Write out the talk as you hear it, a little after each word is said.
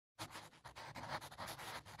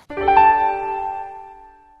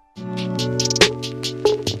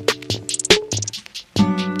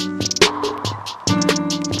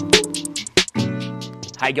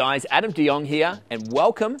G'day guys, Adam de Jong here and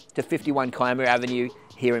welcome to 51 Kiama Avenue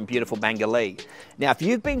here in beautiful Bangalee. Now if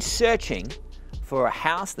you've been searching for a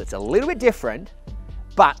house that's a little bit different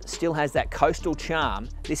but still has that coastal charm,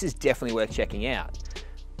 this is definitely worth checking out.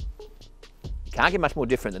 You can't get much more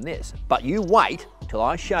different than this, but you wait till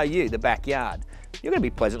I show you the backyard. You're going to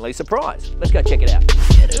be pleasantly surprised. Let's go check it out.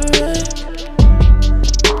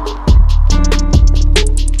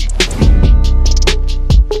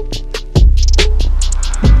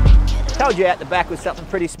 Told you out the back was something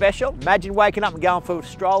pretty special. Imagine waking up and going for a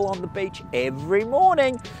stroll on the beach every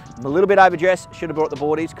morning. I'm a little bit overdressed, should have brought the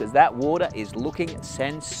boardies because that water is looking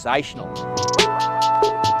sensational.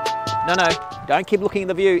 No, don't keep looking at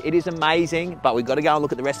the view. It is amazing, but we've got to go and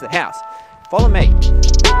look at the rest of the house. Follow me.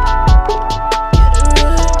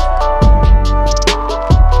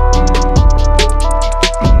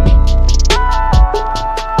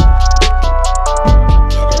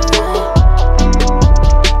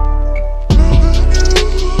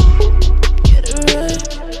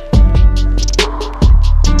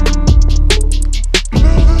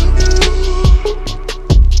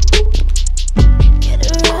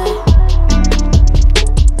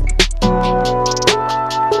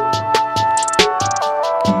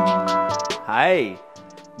 Hey,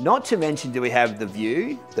 not to mention do we have the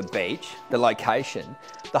view, the beach, the location.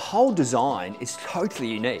 The whole design is totally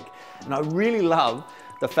unique. And I really love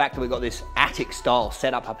the fact that we've got this attic style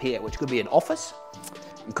setup up here, which could be an office,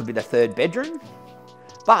 it could be the third bedroom,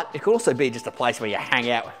 but it could also be just a place where you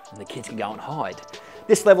hang out and the kids can go and hide.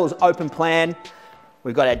 This level is open plan.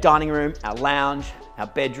 We've got our dining room, our lounge, our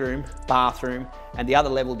bedroom, bathroom, and the other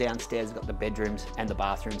level downstairs has got the bedrooms and the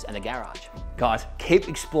bathrooms and the garage. Guys, keep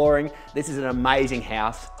exploring. This is an amazing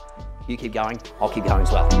house. You keep going, I'll keep going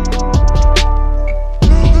as well.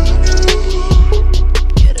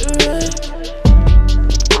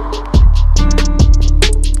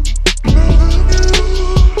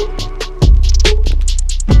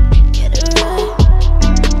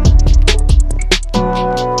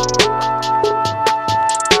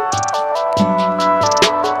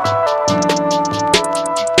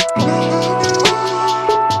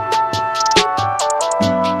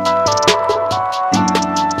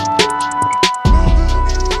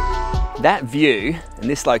 That view and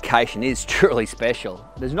this location is truly special.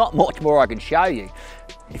 There's not much more I can show you.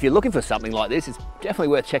 If you're looking for something like this, it's definitely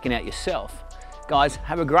worth checking out yourself. Guys,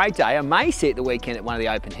 have a great day. I may see it the weekend at one of the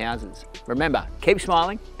open houses. Remember, keep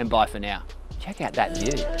smiling and bye for now. Check out that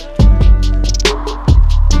view.